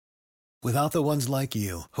Without the ones like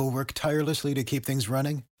you, who work tirelessly to keep things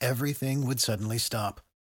running, everything would suddenly stop.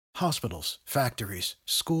 Hospitals, factories,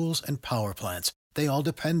 schools, and power plants, they all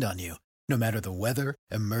depend on you. No matter the weather,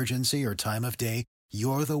 emergency, or time of day,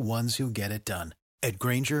 you're the ones who get it done. At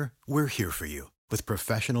Grainger, we're here for you with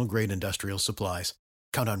professional-grade industrial supplies.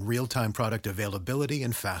 Count on real-time product availability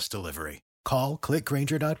and fast delivery. Call,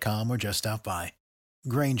 clickgrainger.com, or just stop by.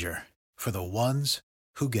 Grainger, for the ones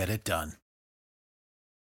who get it done.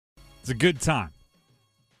 It's a good time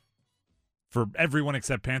for everyone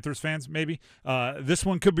except Panthers fans, maybe. This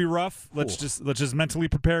one could be rough. Let's just mentally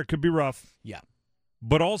prepare. It could be rough. Yeah.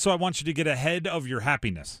 But also, I want you to get ahead of your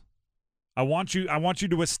happiness. I want you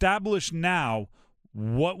to establish now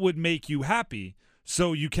what would make you happy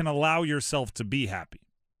so you can allow yourself to be happy.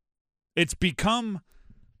 It's become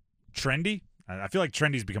trendy. I feel like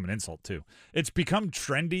trendy's become an insult too. It's become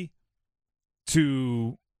trendy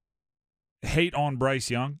to hate on Bryce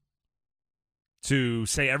Young, to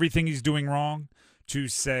say everything he's doing wrong, to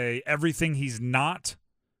say everything he's not,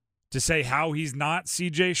 to say how he's not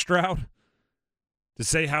C.J. Stroud, to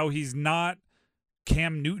say how he's not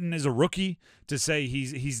Cam Newton as a rookie, to say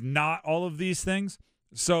he's not all of these things.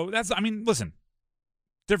 So listen,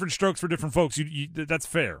 different strokes for different folks. That's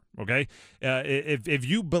fair, okay? If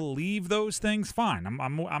you believe those things, fine.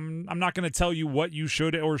 I'm not going to tell you what you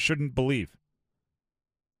should or shouldn't believe.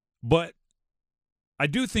 But I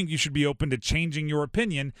do think you should be open to changing your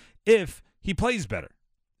opinion if he plays better,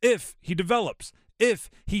 if he develops, if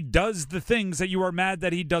he does the things that you are mad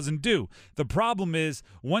that he doesn't do. The problem is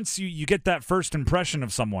once you get that first impression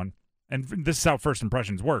of someone, and this is how first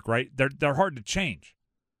impressions work, right? They're hard to change.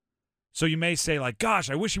 So you may say, like, gosh,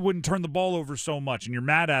 I wish he wouldn't turn the ball over so much, and you're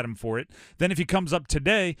mad at him for it. Then if he comes up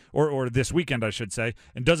today, or this weekend, I should say,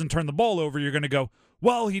 and doesn't turn the ball over, you're going to go,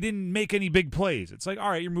 well, he didn't make any big plays. It's like, all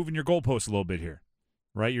right, you're moving your goalposts a little bit here,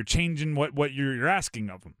 right? You're changing what you're asking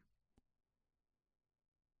of him.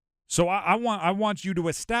 So I want you to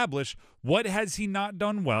establish what has he not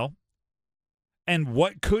done well, and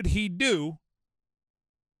what could he do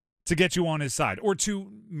to get you on his side, or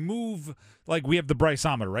to move, like we have the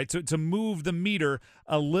Bryceometer, right? To move the meter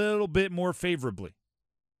a little bit more favorably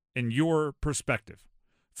in your perspective.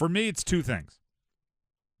 For me, it's two things,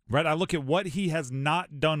 right? I look at what he has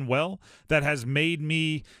not done well that has made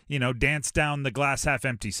me, dance down the glass half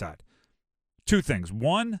empty side. Two things.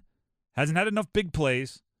 One, hasn't had enough big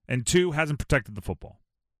plays, and two, hasn't protected the football.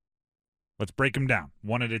 Let's break them down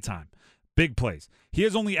one at a time. Big plays. He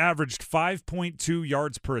has only averaged 5.2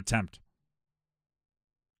 yards per attempt.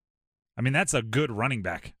 I mean, that's a good running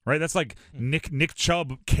back, right? That's like Nick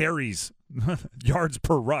Chubb carries yards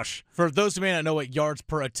per rush. For those who may not know what yards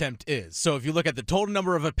per attempt is, so if you look at the total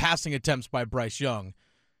number of passing attempts by Bryce Young,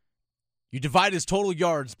 you divide his total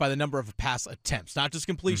yards by the number of pass attempts, not just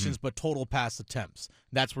completions, but total pass attempts.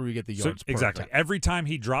 That's where we get the yards per exactly. attempt. Every time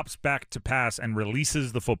he drops back to pass and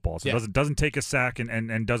releases the football, so doesn't take a sack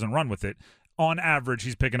and doesn't run with it, on average,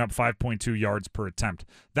 he's picking up 5.2 yards per attempt.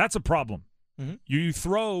 That's a problem. Mm-hmm. You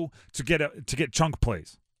throw to get chunk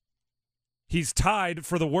plays. He's tied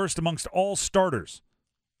for the worst amongst all starters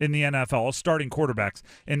in the NFL, all starting quarterbacks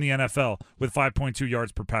in the NFL with 5.2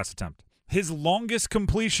 yards per pass attempt. His longest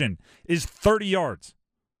completion is 30 yards.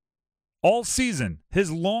 All season, his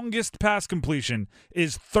longest pass completion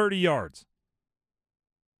is 30 yards,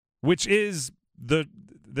 which is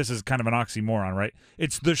this is kind of an oxymoron, right?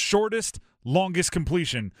 It's the shortest, longest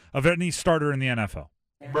completion of any starter in the NFL.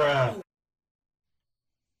 Bruh.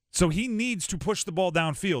 So he needs to push the ball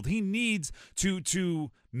downfield. He needs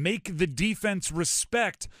to make the defense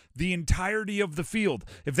respect the entirety of the field.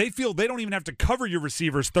 If they feel they don't even have to cover your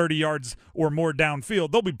receivers 30 yards or more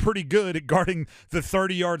downfield, they'll be pretty good at guarding the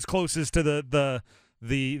 30 yards closest to the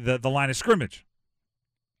line of scrimmage.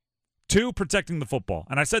 Two, protecting the football.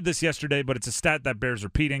 And I said this yesterday, but it's a stat that bears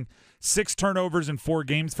repeating. 6 turnovers in 4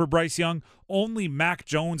 games for Bryce Young. Only Mac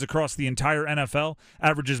Jones across the entire NFL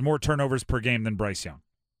averages more turnovers per game than Bryce Young.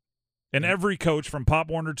 And every coach from Pop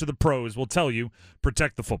Warner to the pros will tell you,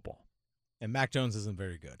 protect the football. And Mac Jones isn't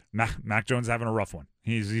very good. Mac Jones having a rough one.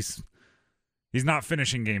 He's not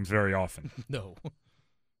finishing games very often. No.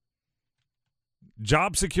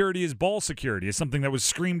 Job security is ball security is something that was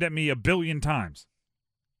screamed at me a billion times.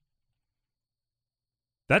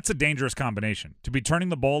 That's a dangerous combination, to be turning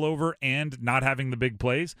the ball over and not having the big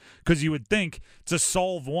plays, because you would think to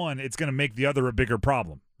solve one, it's going to make the other a bigger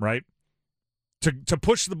problem, right? To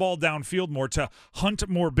push the ball downfield more, to hunt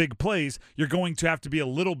more big plays, you're going to have to be a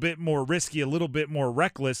little bit more risky, a little bit more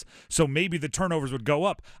reckless, so maybe the turnovers would go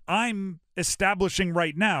up. I'm establishing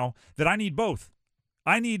right now that I need both.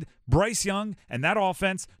 I need Bryce Young and that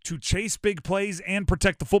offense to chase big plays and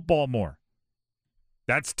protect the football more.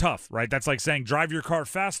 That's tough, right? That's like saying drive your car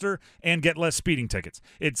faster and get less speeding tickets.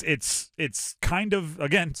 It's kind of,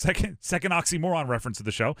 again, second oxymoron reference to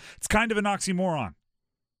the show. It's kind of an oxymoron.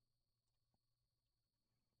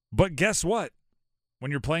 But guess what?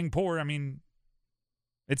 When you're playing poor, I mean,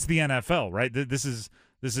 it's the NFL, right? This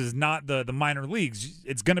is not the minor leagues.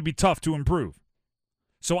 It's going to be tough to improve.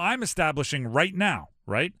 So I'm establishing right now,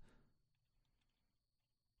 right?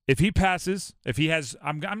 If he passes, if he has,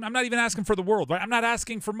 I'm not even asking for the world, right? I'm not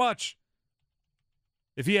asking for much.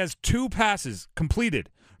 If he has 2 passes completed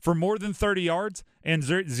for more than 30 yards and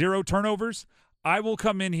 0 turnovers, I will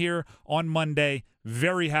come in here on Monday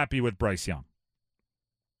very happy with Bryce Young.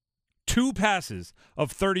 2 passes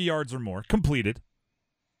of 30 yards or more completed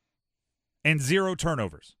and 0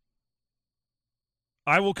 turnovers.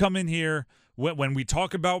 I will come in here when we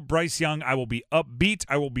talk about Bryce Young, I will be upbeat.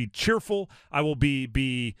 I will be cheerful. I will be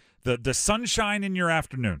the sunshine in your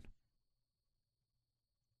afternoon.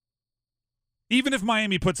 Even if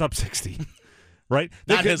Miami puts up 60, right?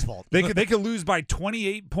 Not his fault. they could lose by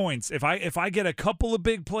 28 points. If I get a couple of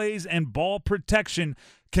big plays and ball protection,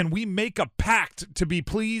 can we make a pact to be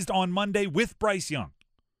pleased on Monday with Bryce Young?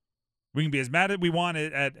 We can be as mad as we want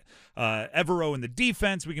at Evero in the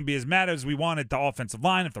defense. We can be as mad as we want at the offensive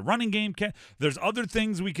line if the running game can. There's other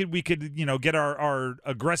things we could get our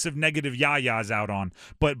aggressive negative yayas out on.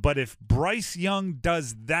 But if Bryce Young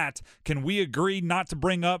does that, can we agree not to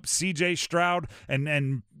bring up C.J. Stroud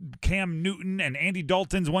and Cam Newton and Andy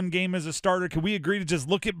Dalton's one game as a starter? Can we agree to just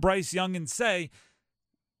look at Bryce Young and say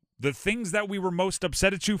the things that we were most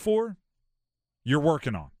upset at you for, you're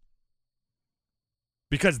working on?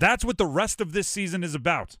 Because that's what the rest of this season is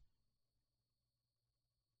about.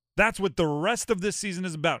 That's what the rest of this season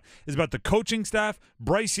is about. It's about the coaching staff,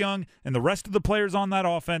 Bryce Young, and the rest of the players on that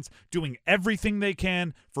offense doing everything they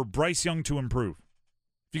can for Bryce Young to improve.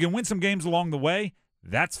 If you can win some games along the way,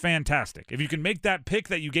 that's fantastic. If you can make that pick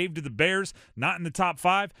that you gave to the Bears not in the top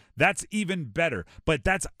 5, that's even better. But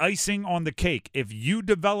that's icing on the cake. If you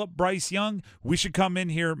develop Bryce Young, we should come in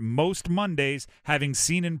here most Mondays having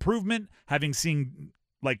seen improvement, having seen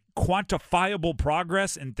like quantifiable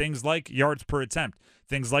progress in things like yards per attempt,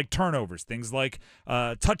 things like turnovers, things like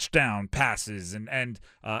touchdown passes and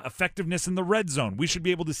effectiveness in the red zone. We should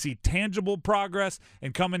be able to see tangible progress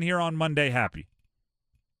and come in here on Monday happy.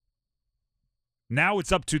 Now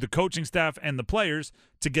it's up to the coaching staff and the players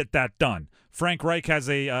to get that done. Frank Reich has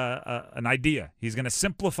an idea. He's going to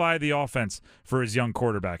simplify the offense for his young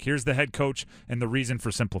quarterback. Here's the head coach and the reason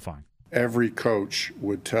for simplifying. Every coach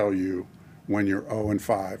would tell you when you're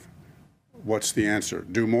 0-5, what's the answer?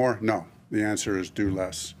 Do more? No. The answer is do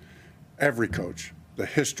less. Every coach, the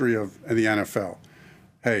history of the NFL,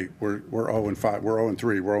 hey, we're 0-5, we're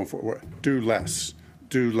 0-3, we're 0-4. Do less.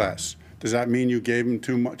 Do less. Does that mean you gave them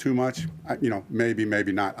too much? Maybe,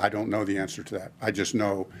 maybe not. I don't know the answer to that. I just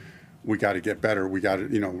know we got to get better. We got to,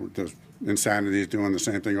 the insanity is doing the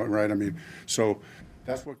same thing, right? I mean, so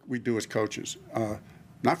that's what we do as coaches.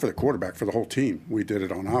 Not for the quarterback, for the whole team. We did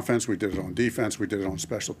it on offense. We did it on defense. We did it on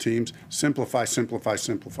special teams. Simplify, simplify,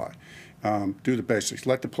 simplify. Do the basics.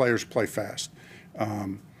 Let the players play fast.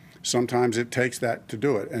 Sometimes it takes that to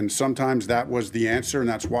do it, and sometimes that was the answer, and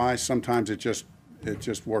that's why sometimes it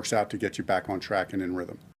just works out to get you back on track and in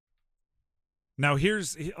rhythm. Now,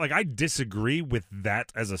 I disagree with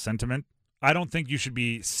that as a sentiment. I don't think you should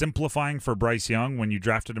be simplifying for Bryce Young when you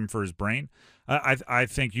drafted him for his brain. I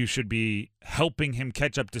think you should be helping him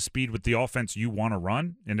catch up to speed with the offense you want to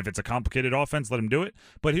run, and if it's a complicated offense, let him do it.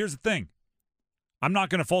 But here's the thing. I'm not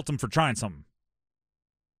going to fault him for trying something.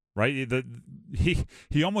 Right?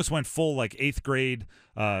 He almost went full like 8th grade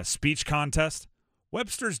speech contest.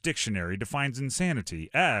 Webster's dictionary defines insanity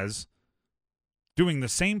as doing the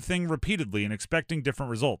same thing repeatedly and expecting different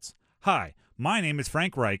results. Hi, my name is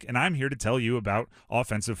Frank Reich, and I'm here to tell you about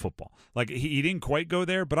offensive football. Like, he didn't quite go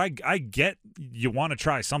there, but I get you want to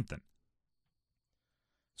try something.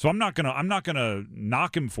 So I'm not gonna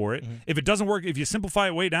knock him for it. Mm-hmm. If it doesn't work, if you simplify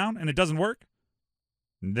it way down and it doesn't work,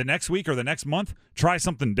 the next week or the next month, try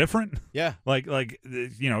something different. Yeah. like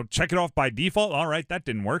check it off by default. All right, that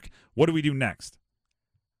didn't work. What do we do next?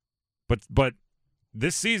 But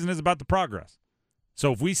this season is about the progress.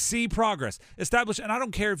 So if we see progress, establish, and I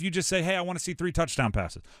don't care if you just say, hey, I want to see 3 touchdown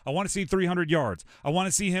passes. I want to see 300 yards. I want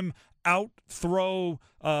to see him out-throw,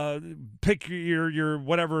 pick your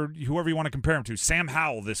whatever, whoever you want to compare him to, Sam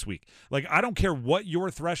Howell this week. Like, I don't care what your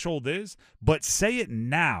threshold is, but say it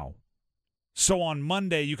now. So on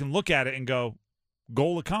Monday you can look at it and go,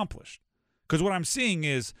 goal accomplished. Because what I'm seeing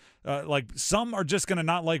is, some are just going to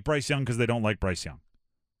not like Bryce Young because they don't like Bryce Young.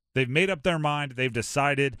 They've made up their mind. They've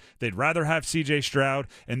decided they'd rather have C.J. Stroud,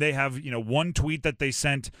 and they have, one tweet that they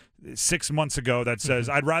sent 6 months ago that says,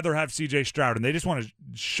 I'd rather have C.J. Stroud, and they just want to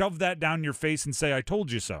shove that down your face and say, I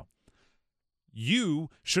told you so. You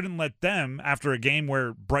shouldn't let them, after a game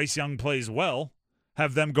where Bryce Young plays well,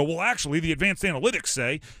 have them go, well, actually, the advanced analytics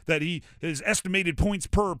say that his estimated points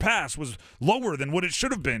per pass was lower than what it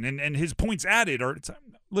should have been, and his points added.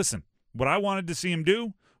 Listen, what I wanted to see him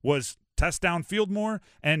do was test downfield more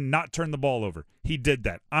and not turn the ball over. He did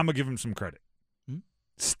that. I'm going to give him some credit.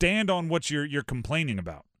 Stand on what you're complaining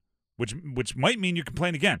about, which might mean you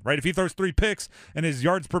complain again, right? If he throws 3 picks and his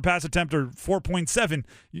yards per pass attempt are 4.7,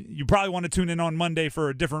 you probably want to tune in on Monday for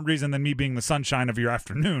a different reason than me being the sunshine of your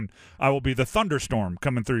afternoon. I will be the thunderstorm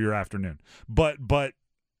coming through your afternoon. But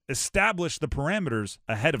establish the parameters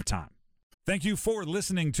ahead of time. Thank you for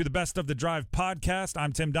listening to the Best of the Drive podcast.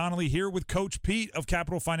 I'm Tim Donnelly here with Coach Pete of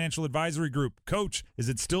Capital Financial Advisory Group. Coach, is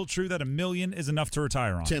it still true that $1 million is enough to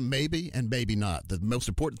retire on? Tim, maybe and maybe not. The most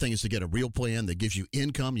important thing is to get a real plan that gives you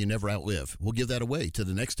income you never outlive. We'll give that away to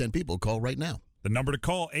the next 10 people. Call right now. The number to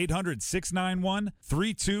call,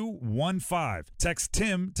 800-691-3215. Text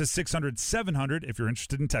Tim to 600-700 if you're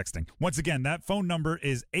interested in texting. Once again, that phone number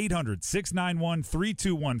is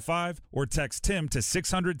 800-691-3215 or text Tim to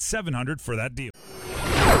 600-700 for that deal.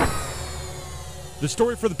 The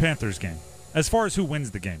story for the Panthers game, as far as who wins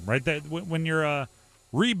the game, right? That when you're a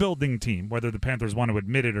rebuilding team, whether the Panthers want to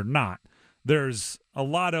admit it or not, there's a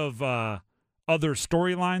lot of other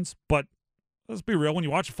storylines, but let's be real. When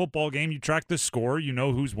you watch a football game, you track the score. You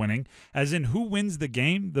know who's winning. As in who wins the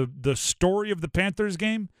game, the story of the Panthers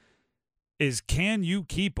game is, can you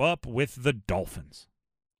keep up with the Dolphins?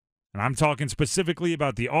 And I'm talking specifically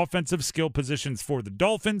about the offensive skill positions for the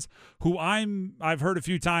Dolphins, who I've heard a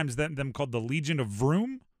few times them called the Legion of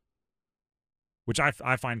Vroom, which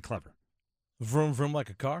I find clever. Vroom, vroom like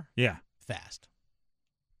a car? Yeah. Fast.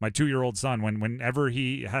 My 2-year-old son, whenever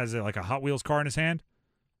he has a Hot Wheels car in his hand,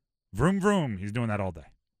 vroom, vroom. He's doing that all day.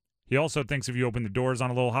 He also thinks if you open the doors on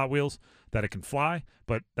a little Hot Wheels that it can fly,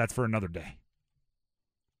 but that's for another day.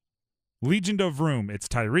 Legion of Vroom. It's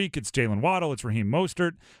Tyreek. It's Jalen Waddle. It's Raheem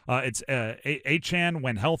Mostert. It's Achan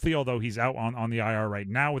when healthy, although he's out on the IR right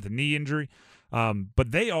now with a knee injury.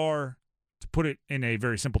 But they are, to put it in a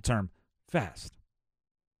very simple term, fast.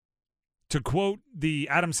 To quote the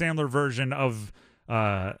Adam Sandler version of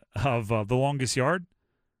The Longest Yard,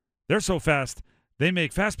 they're so fast, they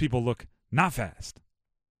make fast people look not fast.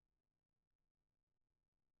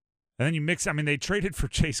 And then you mix, they traded for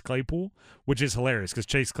Chase Claypool, which is hilarious because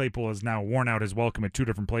Chase Claypool has now worn out his welcome at 2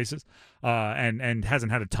 different places and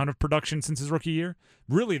hasn't had a ton of production since his rookie year.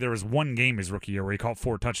 Really, there was one game his rookie year where he caught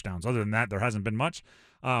 4 touchdowns. Other than that, there hasn't been much.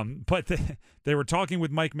 But they were talking with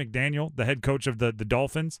Mike McDaniel, the head coach of the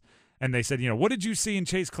Dolphins, and they said, what did you see in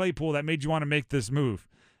Chase Claypool that made you want to make this move?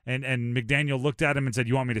 And McDaniel looked at him and said,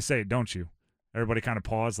 you want me to say it, don't you? Everybody kind of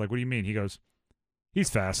paused, like, what do you mean? He goes, he's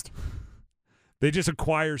fast. They just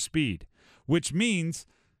acquire speed, which means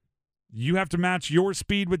you have to match your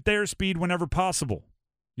speed with their speed whenever possible.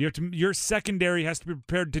 Your secondary has to be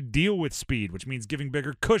prepared to deal with speed, which means giving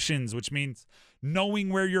bigger cushions, which means knowing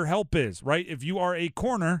where your help is, right? If you are a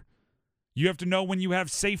corner, you have to know when you have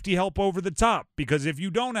safety help over the top, because if you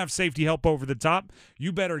don't have safety help over the top,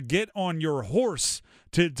 you better get on your horse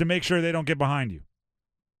to make sure they don't get behind you.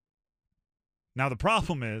 Now, the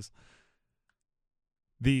problem is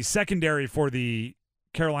the secondary for the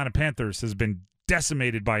Carolina Panthers has been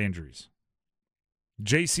decimated by injuries.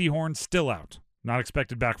 Jaycee Horn still out, not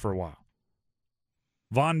expected back for a while.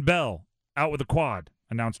 Von Bell out with a quad,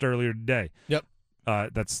 announced earlier today. Yep.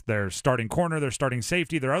 That's their starting corner, their starting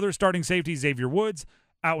safety. Their other starting safety, Xavier Woods,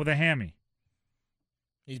 out with a hammy.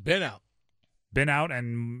 He's been out. Been out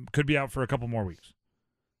and could be out for a couple more weeks.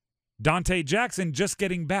 Dante Jackson just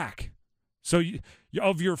getting back. So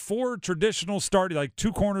of your 4 traditional starting, like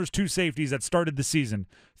 2 corners, 2 safeties that started the season,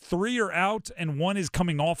 3 are out and 1 is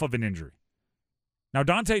coming off of an injury. Now,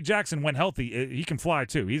 Dante Jackson, when healthy, he can fly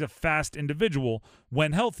too. He's a fast individual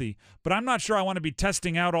when healthy, but I'm not sure I want to be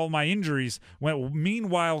testing out all my injuries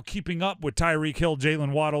meanwhile keeping up with Tyreek Hill,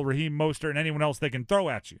 Jalen Waddle, Raheem Mostert, and anyone else they can throw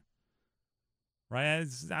at you. Right?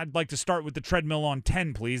 I'd like to start with the treadmill on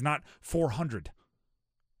 10, please, not 400.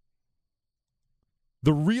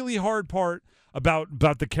 The really hard part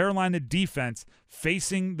about the Carolina defense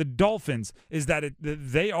facing the Dolphins is that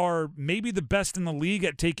they are maybe the best in the league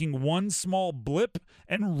at taking one small blip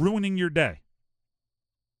and ruining your day.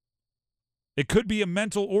 It could be a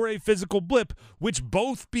mental or a physical blip, which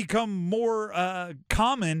both become more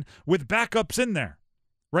common with backups in there.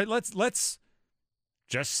 Right? Let's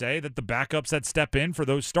just say that the backups that step in for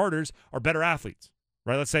those starters are better athletes.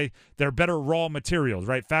 right? Let's say they're better raw materials,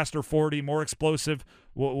 right? Faster 40, more explosive,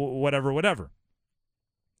 whatever.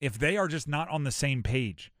 If they are just not on the same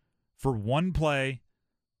page for one play,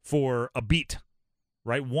 for a beat,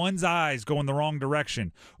 right? One's eyes go in the wrong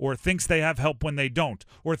direction, or thinks they have help when they don't,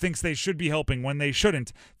 or thinks they should be helping when they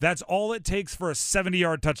shouldn't. That's all it takes for a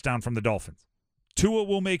 70-yard touchdown from the Dolphins. Tua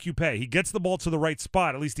will make you pay. He gets the ball to the right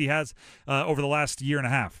spot. At least he has over the last year and a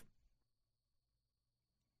half.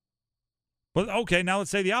 But, okay, now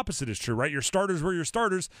let's say the opposite is true, right? Your starters were your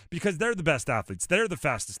starters because they're the best athletes. They're the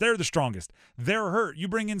fastest. They're the strongest. They're hurt. You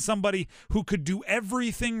bring in somebody who could do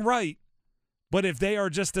everything right, but if they are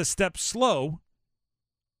just a step slow,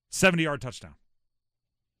 70-yard touchdown.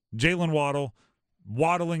 Jalen Waddle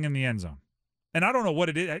waddling in the end zone. And I don't know what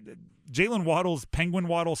it is. Jalen Waddle's penguin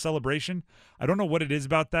waddle celebration, I don't know what it is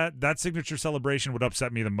about that. That signature celebration would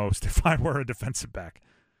upset me the most if I were a defensive back.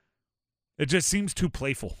 It just seems too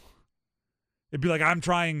playful. It'd be like I'm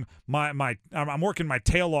trying I'm working my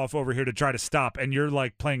tail off over here to try to stop, and you're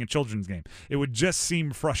like playing a children's game. It would just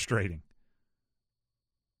seem frustrating.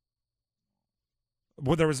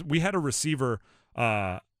 Well, we had a receiver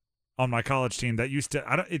on my college team that used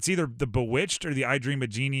to. It's either the Bewitched or the I Dream of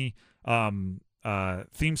Jeannie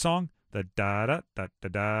theme song. The da da da da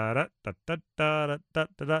da da da da da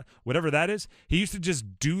da da, whatever that is. He used to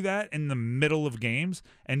just do that in the middle of games,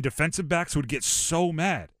 and defensive backs would get so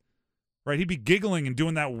mad. Right, he'd be giggling and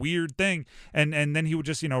doing that weird thing, and then he would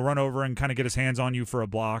just run over and kind of get his hands on you for a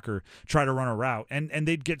block or try to run a route, and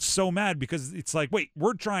they'd get so mad because it's like, wait,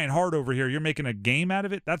 we're trying hard over here, you're making a game out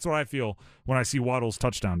of it. That's what I feel when I see Waddle's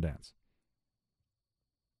touchdown dance.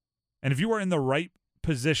 And if you are in the right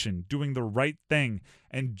position, doing the right thing,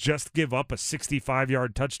 and just give up a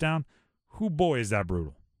 65-yard touchdown, boy, is that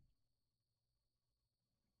brutal.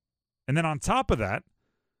 And then on top of that,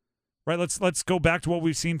 right, let's go back to what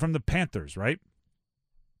we've seen from the Panthers, right?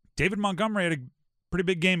 David Montgomery had a pretty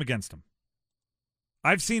big game against him.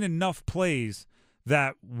 I've seen enough plays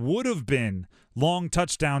that would have been long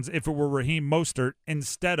touchdowns if it were Raheem Mostert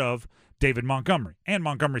instead of David Montgomery. And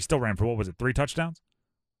Montgomery still ran for, 3 touchdowns?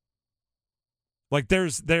 Like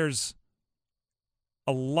there's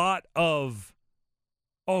a lot of,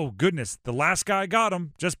 oh goodness, the last guy got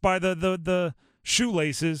him just by the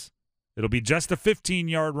shoelaces. It'll be just a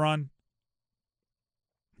 15-yard run.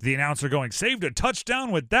 The announcer going, saved a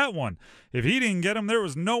touchdown with that one. If he didn't get him, there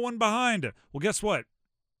was no one behind it. Well, guess what?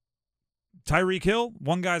 Tyreek Hill,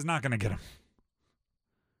 one guy's not going to get him.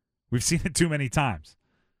 We've seen it too many times.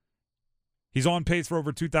 He's on pace for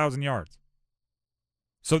over 2,000 yards.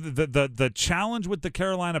 So the challenge with the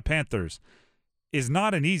Carolina Panthers is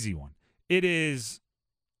not an easy one. It is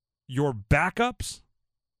your backups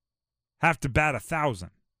have to bat 1,000.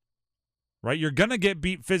 Right? You're going to get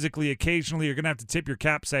beat physically occasionally. You're going to have to tip your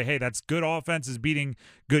cap, say, hey, that's good offense is beating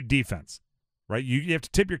good defense. Right? You have to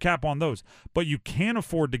tip your cap on those. But you can't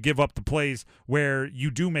afford to give up the plays where you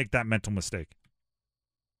do make that mental mistake.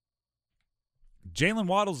 Jalen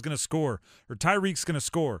Waddle's going to score, or Tyreek's going to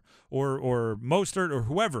score, or Mostert or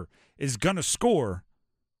whoever is going to score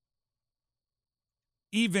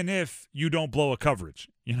even if you don't blow a coverage.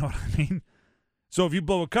 You know what I mean? So if you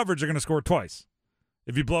blow a coverage, you're going to score twice.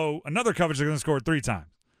 If you blow another coverage, they're going to score 3 times.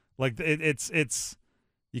 Like it's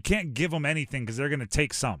you can't give them anything because they're going to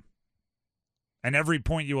take some. And every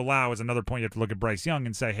point you allow is another point you have to look at Bryce Young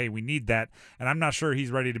and say, hey, we need that. And I'm not sure he's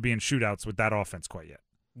ready to be in shootouts with that offense quite yet.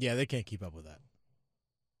 Yeah, they can't keep up with that.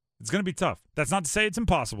 It's going to be tough. That's not to say it's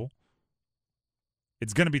impossible.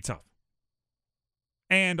 It's going to be tough.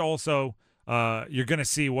 And also, you're going to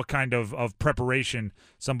see what kind of preparation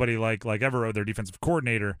somebody like Evero, their defensive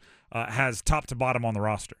coordinator, has top to bottom on the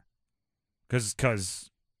roster.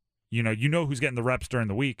 Because you know who's getting the reps during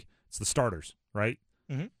the week. It's the starters, right?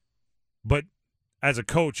 Mm-hmm. But as a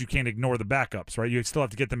coach, you can't ignore the backups, right? You still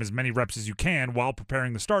have to get them as many reps as you can while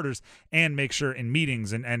preparing the starters and make sure in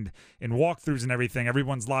meetings and in walkthroughs and everything,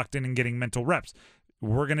 everyone's locked in and getting mental reps.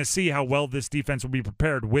 We're going to see how well this defense will be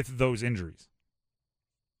prepared with those injuries.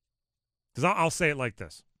 Because I'll say it like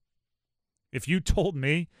this. If you told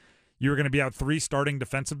me you were going to be out 3 starting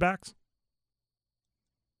defensive backs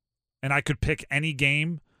and I could pick any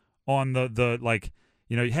game on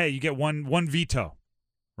hey, you get one veto,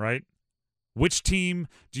 right? Which team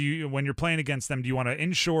do you, when you're playing against them, do you want to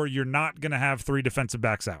ensure you're not going to have 3 defensive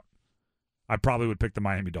backs out? I probably would pick the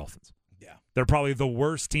Miami Dolphins. Yeah. They're probably the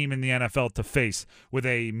worst team in the NFL to face with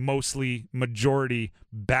a mostly majority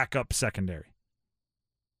backup secondary.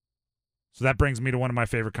 So that brings me to one of my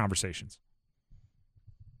favorite conversations.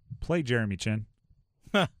 Play Jeremy Chin.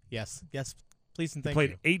 Yes. Please and thank you. you.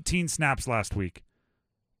 Played 18 snaps last week.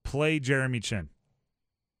 Play Jeremy Chin.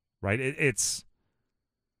 Right?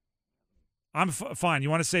 I'm fine. You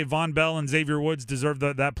want to say Von Bell and Xavier Woods deserve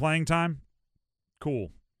that playing time?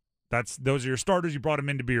 Cool. Those are your starters. You brought them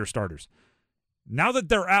in to be your starters. Now that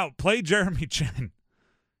they're out, play Jeremy Chin.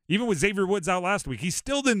 Even with Xavier Woods out last week, he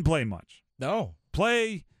still didn't play much. No.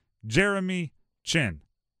 Play Jeremy Chin.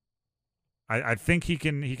 I think he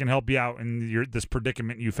can help you out in this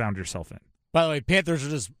predicament you found yourself in. By the way, Panthers are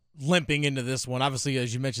just limping into this one. Obviously,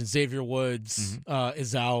 as you mentioned, Xavier Woods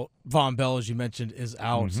is out. Von Bell, as you mentioned, is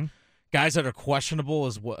out. Mm-hmm. Guys that are questionable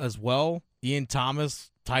as well. Ian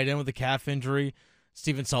Thomas, tight end with a calf injury.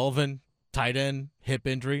 Stephen Sullivan, tight end, hip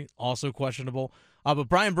injury, also questionable. But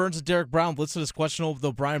Brian Burns and Derrick Brown listed as questionable,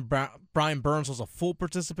 though Brian Burns was a full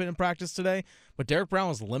participant in practice today. But Derrick Brown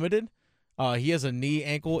was limited. He has a knee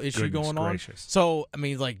ankle issue going on. So, I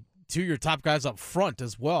mean, like, two of your top guys up front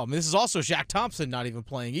as well. I mean, this is also Shaq Thompson not even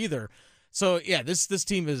playing either. So, yeah, this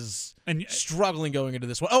team is struggling going into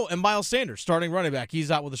this one. Oh, and Miles Sanders, starting running back. He's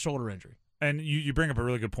out with a shoulder injury. And you bring up a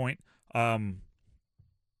really good point. The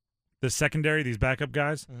secondary, these backup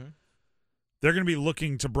guys, they're going to be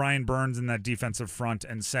looking to Brian Burns in that defensive front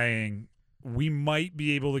and saying, we might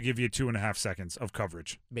be able to give you 2.5 seconds of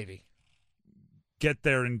coverage. Maybe. Get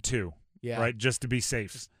there in 2. Yeah. Right, just to be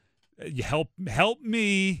safe. Help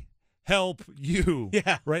me help you.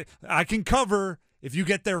 Yeah. Right? I can cover if you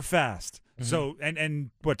get there fast. So,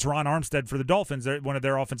 and what, Teron Armstead for the Dolphins, one of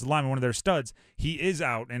their offensive linemen, one of their studs, he is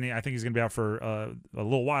out, and I think he's going to be out for a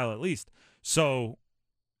little while at least. So,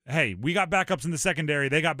 hey, we got backups in the secondary.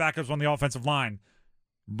 They got backups on the offensive line.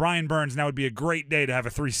 Brian Burns, now would be a great day to have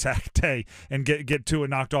a 3-sack day and get Tua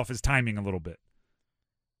knocked off his timing a little bit.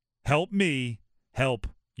 Help me help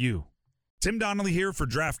you. Tim Donnelly here for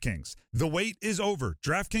DraftKings. The wait is over.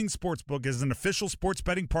 DraftKings Sportsbook is an official sports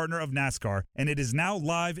betting partner of NASCAR, and it is now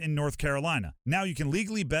live in North Carolina. Now you can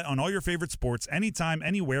legally bet on all your favorite sports anytime,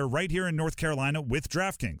 anywhere, right here in North Carolina with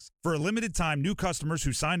DraftKings. For a limited time, new customers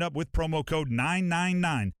who sign up with promo code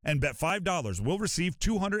 999 and bet $5 will receive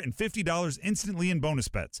 $250 instantly in bonus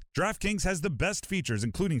bets. DraftKings has the best features,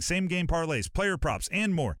 including same-game parlays, player props,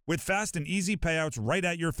 and more, with fast and easy payouts right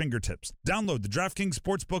at your fingertips. Download the DraftKings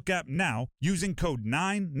Sportsbook app now using code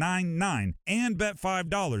 999 and bet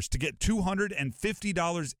 $5 to get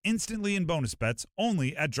 $250 instantly in bonus bets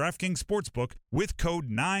only at DraftKings Sportsbook with code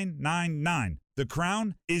 999. The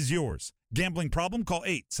crown is yours. Gambling problem? Call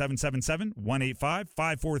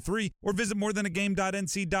 877-185-543 or visit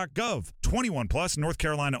morethanagame.nc.gov. 21 plus, North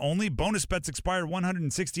Carolina only. Bonus bets expire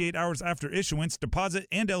 168 hours after issuance. Deposit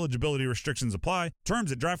and eligibility restrictions apply.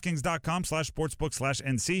 Terms at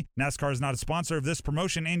DraftKings.com/sportsbook/NC. NASCAR is not a sponsor of this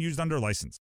promotion and used under license.